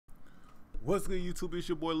What's good, YouTube? It's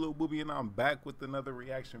your boy Lil Booby, and I'm back with another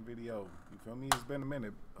reaction video. You feel me? It's been a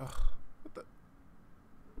minute. Ugh, what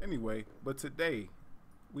the? Anyway, but today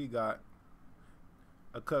we got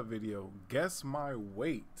a cut video. Guess my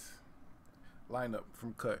weight lineup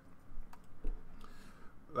from Cut.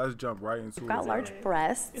 Let's jump right into it. You've got large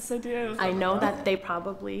breasts. Yes, I do. I know that they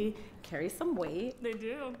probably carry some weight. They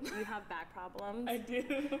do. You have back problems. I do.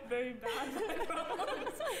 Very bad.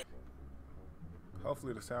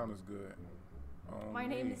 Hopefully the sound is good. My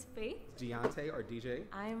name is Faith. Deontay or DJ?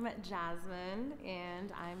 I'm Jasmine,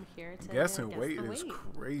 and I'm here to Guessing guess weight the is weight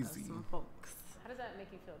crazy. of some folks. How does that make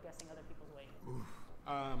you feel, guessing other people's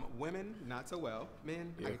weight? Women, not so well.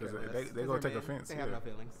 Men, Yeah, I could care because less. they gonna They're take men. offense. They have yeah. no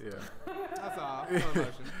feelings. Yeah, That's all. No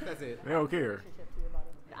emotion. That's it. they don't care. Relationship to your body?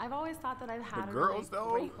 I've always thought that I've had a girls, really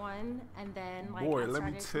though? great one, and then like Boy, I let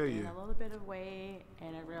me started tell to gain you. a little bit of weight,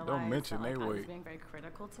 and I realized mention that, like, they I was weight. being very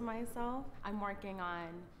critical to myself. I'm working on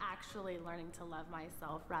actually learning to love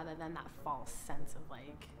myself rather than that false sense of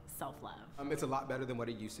like self-love. It's a lot better than what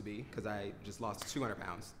it used to be because I just lost 200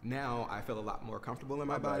 pounds. Now I feel a lot more comfortable in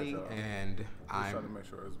my body, y'all. and Just trying to I'm make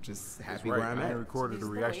sure it's just it's happy right. where I'm I ain't at. recorded a These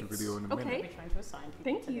reaction weights. video in a Okay. minute. We're trying to assign people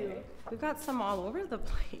Thank today. you. We've got some all over the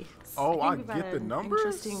place. Oh, think I we've got get the an numbers?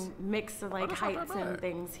 Interesting mix of like that's not that heights and bad.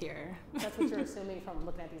 things here. That's what you're assuming from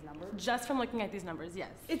looking at these numbers? Just from looking at these numbers,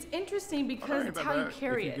 yes. It's interesting because ain't it's that how you bad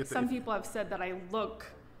carry if you it. get the- Some people have said that I look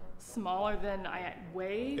smaller than I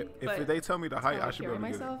weigh. If but they tell me the that's height, how I should be carry able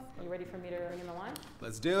to get it. myself. Are you ready for me to bring in the line?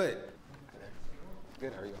 Let's do it.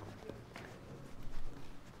 Good. How are you?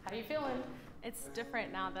 How are you feeling? It's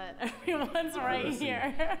different now that everyone's right let's see. Oh,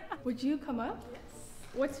 here. Would you come up? Yes.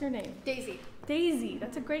 What's your name? Daisy. Daisy.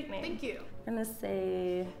 That's a great name. Thank you. I'm gonna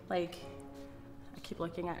say, like, I keep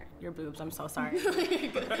looking at your boobs, I'm so sorry.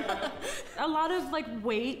 A lot of like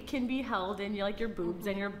weight can be held in like your boobs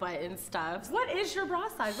and your butt and stuff. What is your bra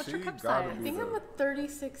size? What's your She cup gotta size? be I think I'm a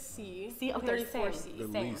 36C. See, okay, 34C. same, The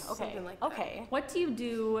same. least. Okay, Something like that. okay. What do you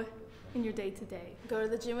do in your day to day? Go to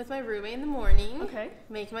the gym with my roommate in the morning. Okay.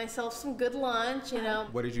 Make myself some good lunch, you know.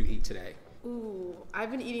 What did you eat today? Ooh, I've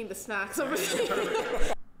been eating the snacks over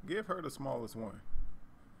there. Give her the smallest one.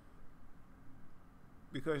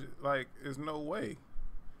 Because, like, there's no way.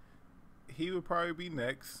 He would probably be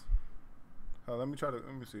next. Let me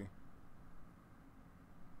see.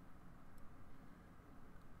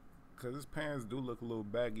 Because his pants do look a little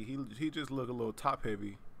baggy. He just look a little top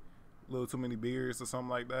heavy. A little too many beards or something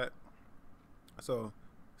like that. So,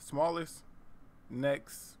 smallest,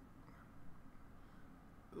 next.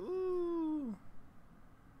 Ooh.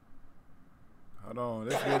 Hold on.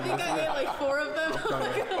 This I think I ate like 4 of them. I'm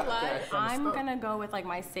not gonna lie. I'm stuck. gonna go with like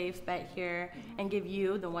my safe bet here and give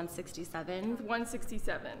you the 167.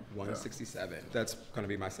 167. 167. That's gonna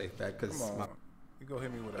be my safe bet because Come on. You go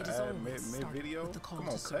hit me with It an is ad always mid started video. with the call Come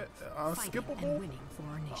on, to serve, cut. fighting and Unskippable. winning for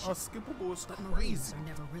our nation. Unskippable is But Marines crazy. are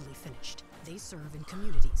never really finished. They serve in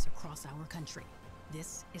communities across our country.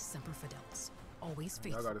 This is Semper Fidelis. Always Y'all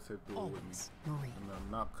faithful. gotta sit through it with me. Always Marine. And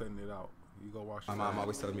I'm not cutting it out. You go watch my it. mom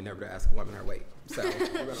always tells me never to ask a woman her weight. So we're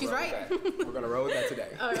gonna She's roll right. with that. We're gonna roll with that today.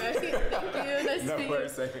 All right. Thank you. Nice to meet you.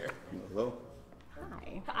 second. Hello.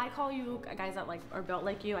 Hi. I call you guys that like are built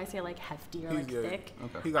like you. I say like hefty or like He's- yeah, thick.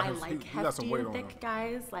 okay. He got I his- like he got some hefty weight and on thick him.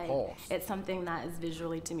 guys. Like Pause. it's something that is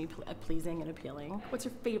visually to me pleasing and appealing. What's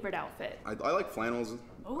your favorite outfit? I like flannels.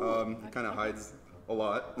 It kind of hides a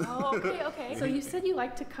lot. Oh, okay, okay. So you said you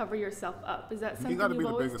like to cover yourself up. Is that He something gotta be you've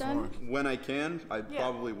the always biggest done? one. When I can, I Yeah.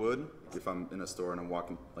 probably would. If I'm in a store and I'm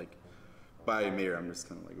walking like by a mirror, I'm just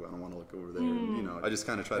kind of like, I don't want to look over there. And, you know, I just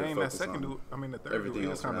kind of try to Dang, that focus second on dude, I mean the third everything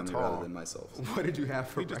dude, is else kind around of me rather tall. than myself. What did you have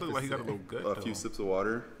for He just look like he got a little breakfast gut. A few though. sips of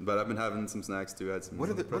water, but I've been having some snacks too. I had some. What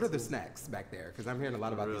are the pretzels. snacks back there? Because I'm hearing a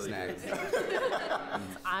lot about these Really snacks.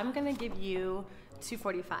 I'm gonna give you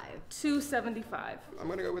 245. 275. I'm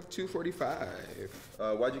gonna go with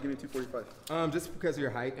 245. Why'd you give me 245? Just because your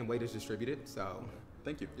height and weight is distributed. So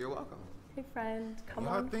Thank you. you're welcome. Hey friend, come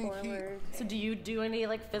Y'all on think he- forward. So do you do any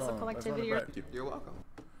like physical Let's run it activity or back. Thank you. You're welcome.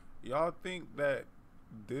 Y'all think that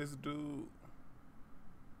this dude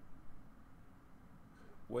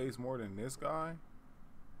weighs more than this guy?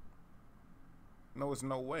 No, it's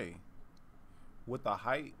no way. With the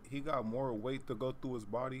height, he got more weight to go through his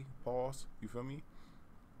body. Pause. You feel me?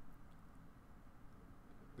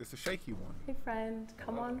 It's a shaky one. Hey friend,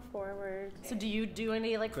 come on forward. So do you do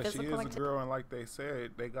any like Because she physical is a girl, and like they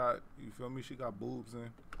said, they got, you feel me? She got boobs and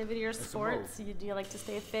activity or some sports? Do you like to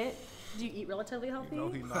stay fit? Do you eat relatively healthy? no,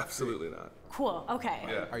 he not Absolutely fit. not. Cool. Okay.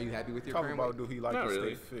 Yeah. Are you happy with your Talk current about weight? do he like Not to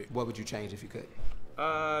really. stay fit? What would you change if you could?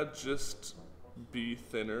 Just be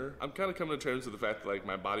thinner. I'm kind of coming to terms with the fact that like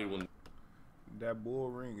my body will. That bull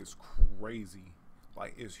ring is crazy.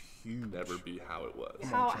 like it's huge. never be how it was.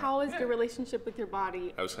 How is your relationship with your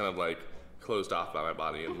body? I was kind of like closed off by my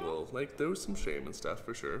body and like there was some shame and stuff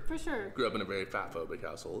for sure. For sure. Grew up in a very fat phobic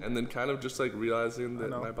household, and then kind of just like realizing that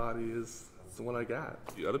my body is the one I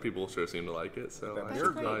got. The other people sure seem to like it, so I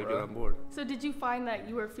should probably get on board. So did you find that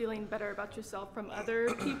you were feeling better about yourself from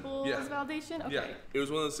other people's Yeah. validation? Okay. Yeah, it was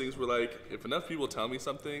one of those things where like if enough people tell me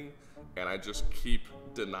something and I just keep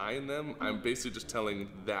denying them, I'm basically just telling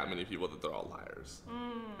that many people that they're all liars,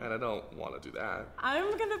 and I don't want to do that.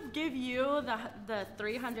 I'm gonna give you the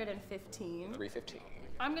 315. 315.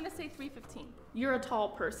 I'm gonna say 315. You're a tall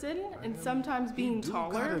person, and sometimes being do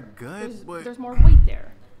taller, got a gut, but- there's more weight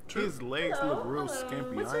there. His legs look real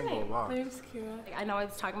skimpy. What's I your ain't gonna name? lie. Name's Kira. I know I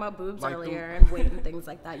was talking about boobs Like earlier and weight and things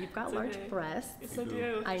like that. You've got It's large okay. breasts. Yes, I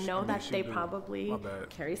do. I know mean, that she they do. probably My bad,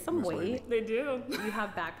 carry some Miss Lady. weight. They do. You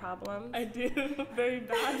have back problems. I do. Very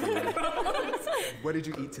bad. What did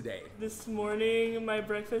you eat today? This morning, my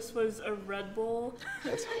breakfast was a Red Bull.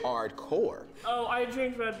 That's hardcore. Oh, I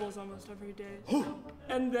drink Red Bulls almost every day. So.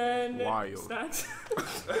 And then Wild. snacks.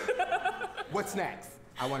 What snacks?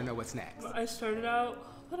 I want to know what snacks. I started out.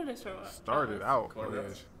 What did I start with? Started out.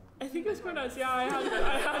 nuts. I think it was corn nuts. Yeah, I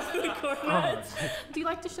have the corn nuts. Do you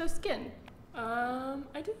like to show skin? I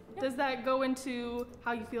do. Yeah. Does that go into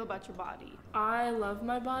how you feel about your body? I love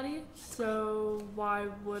my body, so why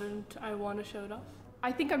wouldn't I want to show it off?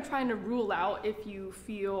 I think I'm trying to rule out if you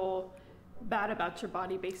feel bad about your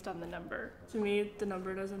body based on the number. To me, the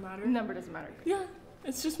number doesn't matter. Number doesn't matter. Yeah,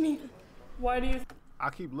 it's just me. Why do you? I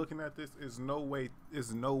keep looking at this. Is no way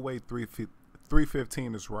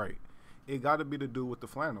 315 is right. It got to be the dude with the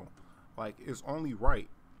flannel. Like it's only right.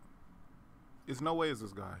 It's no way is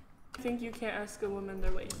this guy. Think you can't ask a woman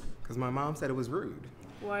their weight? Because my mom said it was rude.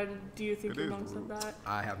 Why do you think It your is mom said rude. that?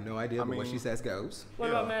 I have no idea, I but what mean- she says goes. What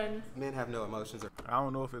Yeah. about men? Men have no emotions. I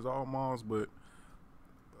don't know if it's all moms, but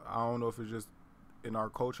I don't know if it's just in our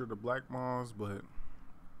culture, the black moms. But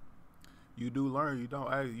you do learn. You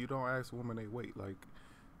don't ask women they weight. Like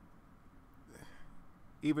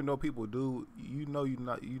even though people do, you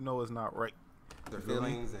know it's not right. Their You feel me?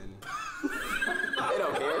 feelings and they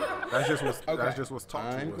don't care. That's just what's Okay. that's just what's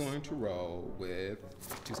taught I'm to us. going to roll with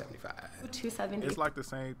 275. 270. It's like the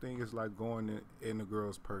same thing as like going in a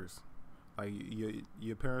girl's purse. Like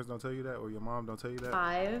your parents don't tell you that, or your mom don't tell you that.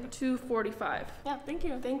 245. Yeah, thank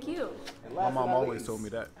you. Thank you. My mom always told me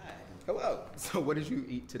that. Hello. So what did you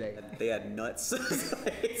eat today? They had nuts.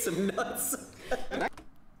 I ate some nuts.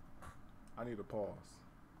 I need a pause.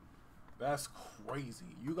 That's crazy.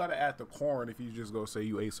 You gotta add the corn if you just go say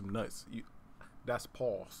you ate some nuts. That's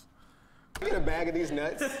pause. Get a bag of these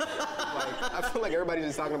nuts. Like, I feel like everybody's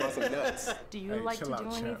just talking about some nuts. Do you Hey, like to chill do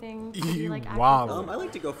out, champ. anything? Do You like wild. I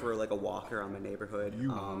like to go for like a walk around my neighborhood.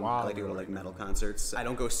 You I like to go to like metal concerts. I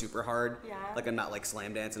don't go super hard. Yeah. Like I'm not like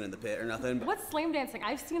slam dancing in the pit or nothing. But What's slam dancing?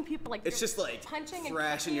 I've seen people like it's just like punching and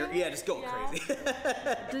thrashing your kicking. just going Yeah. crazy.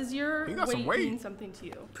 Does your He got some weight weight. mean something to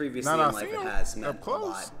you? Previously Nah, in life see it him has up meant a close.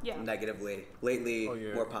 lot Yeah. negatively. Lately, Oh,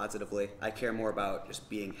 yeah. more positively. I care more about just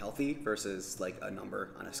being healthy versus like a number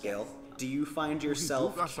on a scale. Do you find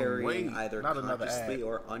yourself got some carrying weight. either Not another consciously ad.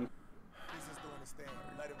 or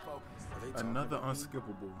Another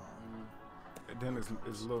unskippable. And then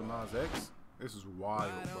it's Lil Nas X. This is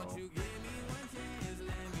wild, bro.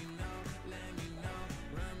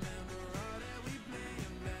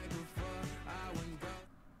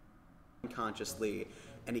 unconsciously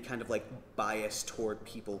any kind of like bias toward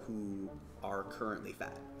people who are currently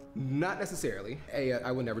fat? Not necessarily.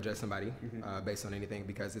 I would never judge somebody based on anything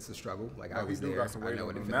because it's a struggle. Like I he was do there. got some I weight know on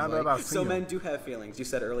what it him. feels Now that like. I've So seen men him, do have feelings. You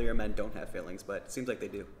said earlier men don't have feelings, but it seems like they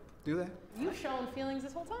do. Do they? You've shown feelings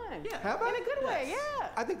this whole time. Yeah. Have I? In a good way, yeah.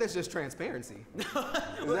 I think that's just transparency.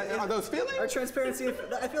 Are those feelings? Our transparency,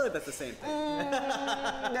 I feel like that's the same thing.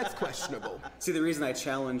 That's questionable. See, the reason I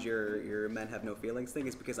challenge your men have no feelings thing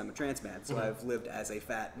is because I'm a trans man. So I've lived as a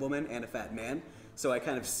fat woman and a fat man. So I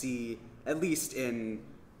kind of see, at least in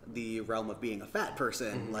the realm of being a fat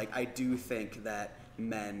person, like I do think that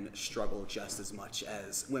men struggle just as much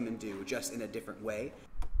as women do, just in a different way.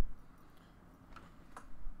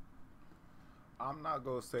 I'm not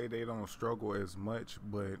gonna say they don't struggle as much,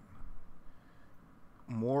 but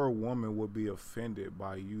more women would be offended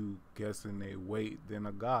by you guessing their weight than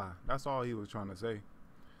a guy. That's all he was trying to say.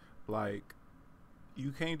 Like,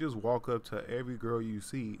 you can't just walk up to every girl you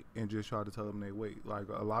see and just try to tell them their weight. Like,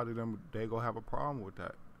 a lot of them, they gonna have a problem with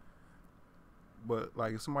that. But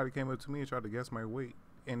like, if somebody came up to me and tried to guess my weight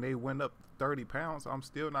and they went up 30 pounds, I'm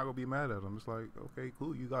still not gonna be mad at them. It's like, okay,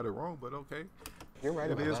 cool, you got it wrong, but okay. You're right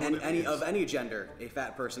It about is that. what And it is. of any gender, a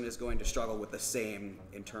fat person is going to struggle with the same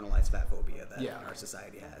internalized fat phobia that Yeah. our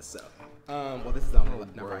society has. So, Well, this is the only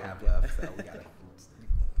number I have left, so we gotta.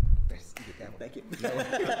 There's, you get that one. thank you.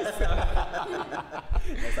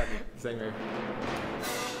 Same here.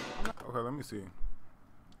 Okay, let me see.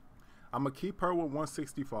 I'm gonna keep her with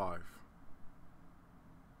 165.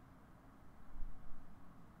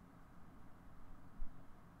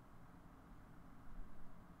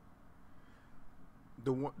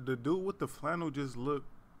 The dude with the flannel just looked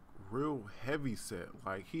real heavy set.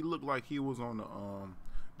 Like he looked like he was on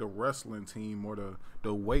the wrestling team or the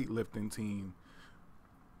weightlifting team.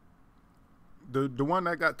 The one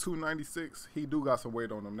that got 296, he do got some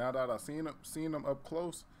weight on him. Now that I seen him up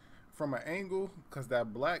close from an angle, because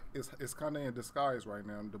that black is kind of in disguise right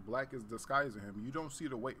now. The black is disguising him. You don't see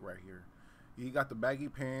the weight right here. He got the baggy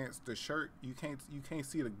pants, the shirt. You can't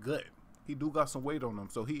see the gut. He do got some weight on him,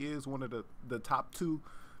 so he is one of the top 2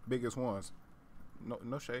 biggest ones.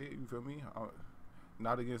 No shade, you feel me?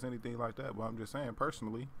 Not against anything like that, but I'm just saying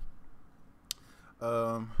personally.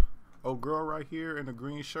 Old girl right here in the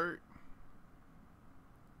green shirt,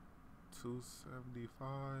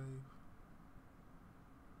 275.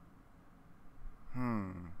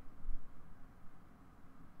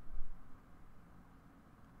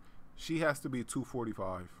 She has to be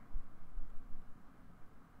 245.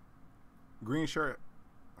 Green shirt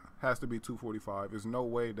has to be 245. There's no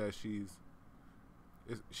way that she's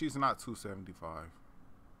not 275.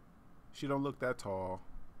 She don't look that tall.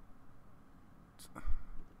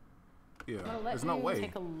 Yeah, Well, there's let no me way.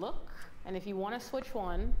 take a look, and if you want to switch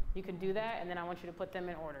one, you can do that, and then I want you to put them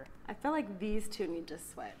in order. I feel like these two need to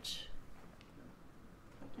switch.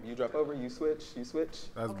 You drop over, you switch,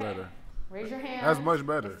 That's better. Raise your hand. That's much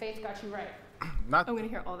better. If Faith got you right. Not. I'm gonna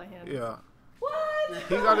hear all the hands. Yeah. What?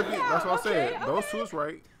 He gotta be. That's what I okay, said. Those two is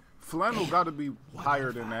right. Flannel gotta be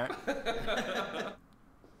higher than that.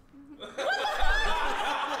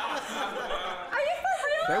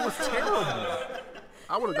 That was terrible.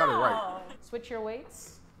 I would have got it right. Switch your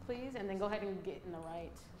weights, please, and then go ahead and get in the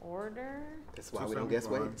right order. That's why we don't guess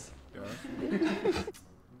weights. Yeah.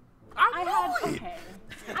 I had okay.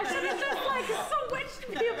 I should have just like switched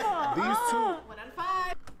people. These two. 1 out of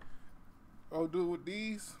 5. Oh, dude, with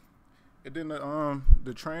these, and then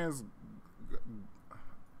the trans.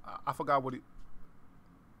 I forgot what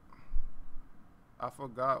I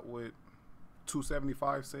forgot what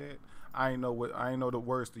 275 said. I ain't know the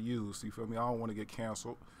words to use. You feel me? I don't want to get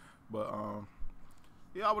canceled, but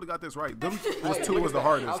yeah, I would have got this right. Those two was the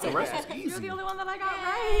hardest. The rest was easy. You're the only one that I got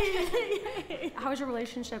right. How was your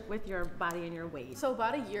relationship with your body and your weight? So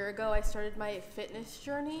about a year ago, I started my fitness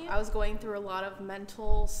journey. I was going through a lot of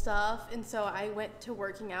mental stuff, and so I went to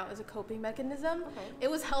working out as a coping mechanism. Okay.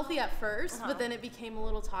 It was healthy at first, but then it became a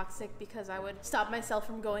little toxic because I would stop myself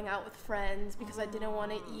from going out with friends because I didn't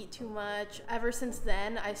want to eat too much. Ever since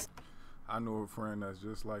then, I know a friend that's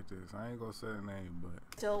just like this. I ain't gonna say the name, but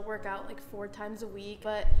still work out like 4 times a week,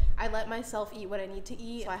 but I let myself eat what I need to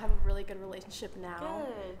eat. So I have a really good relationship now.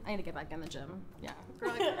 Good. I need to get back in the gym. Yeah.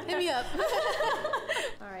 Girl, hit me up.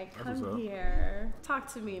 All right, That's what's come up. here.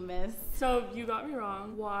 Talk to me, miss. So you got me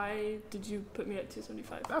wrong. Why did you put me at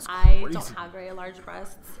 275? that's I crazy. don't have very large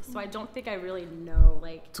breasts, so I don't think I really know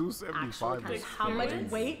like 275 actually kind is of how much crazy.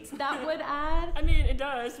 weight that would add. I mean, it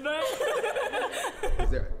does, but Is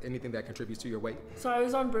there anything that contributes to your weight? so I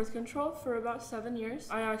was on birth control for about 7 years.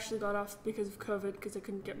 I actually got off because of COVID because I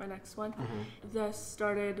couldn't get my next one. This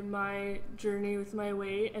started my journey with my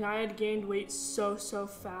weight, and I had gained weight so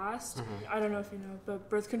fast. I don't know if you know, but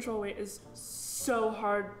birth control weight is so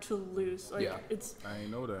hard to lose. Like Yeah. it's I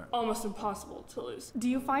ain't know that. almost impossible to lose. Do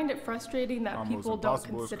you find it frustrating that Almost people don't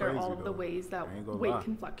impossible is consider crazy, all of the though. ways that I ain't gonna weight lie.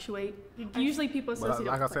 can fluctuate? Usually people But associate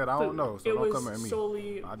it like I with said, I don't food. know, so It don't was come at me.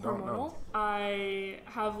 solely I don't hormonal. know. I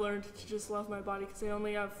have learned to just love my body because I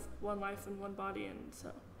only have one life and one body, and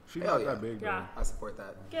so She Hell not yeah. that big, though, yeah. I support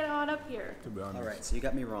that. Get on up here. to be honest. All right, so you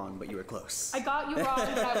got me wrong, but you were close. I got you wrong,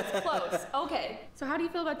 but I was close. Okay. So how do you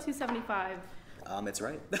feel about 275? It's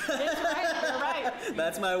right. It's right. You're right.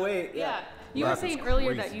 That's my weight. Yeah. You That were is saying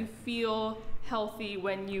earlier crazy. that you feel healthy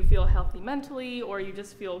when you feel healthy mentally, or you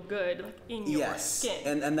just feel good like, in your Yes,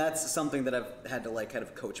 skin. and that's something that I've had to like kind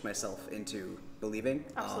of coach myself into believing.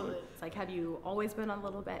 Absolutely. It's like, have you always been a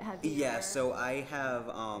little bit heavier? Yeah, so I have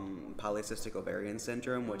polycystic ovarian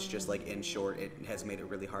syndrome, which just like in short, it has made it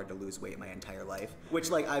really hard to lose weight my entire life. Which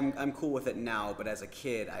like I'm cool with it now, but as a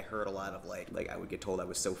kid, I heard a lot of like I would get told I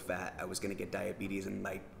was so fat I was gonna get diabetes and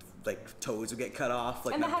my like toes would get cut off.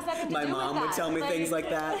 Like And that has nothing to my do with mom would that. tell me Like- things like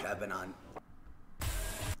that. I've been on.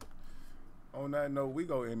 On that note, we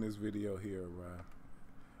go end this video here, bro.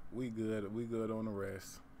 We good. We good on the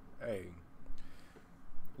rest. Hey,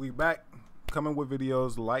 we back. Coming with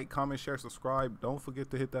videos. Like, comment, share, subscribe. Don't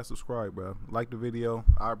forget to hit that subscribe, bro. Like the video.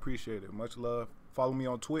 I appreciate it. Much love. Follow me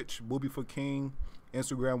on Twitch, Booby for King.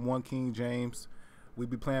 Instagram, One King James. We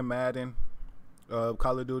be playing Madden,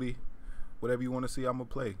 Call of Duty. Whatever you want to see, I'm going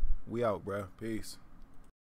to play. We out, bro. Peace.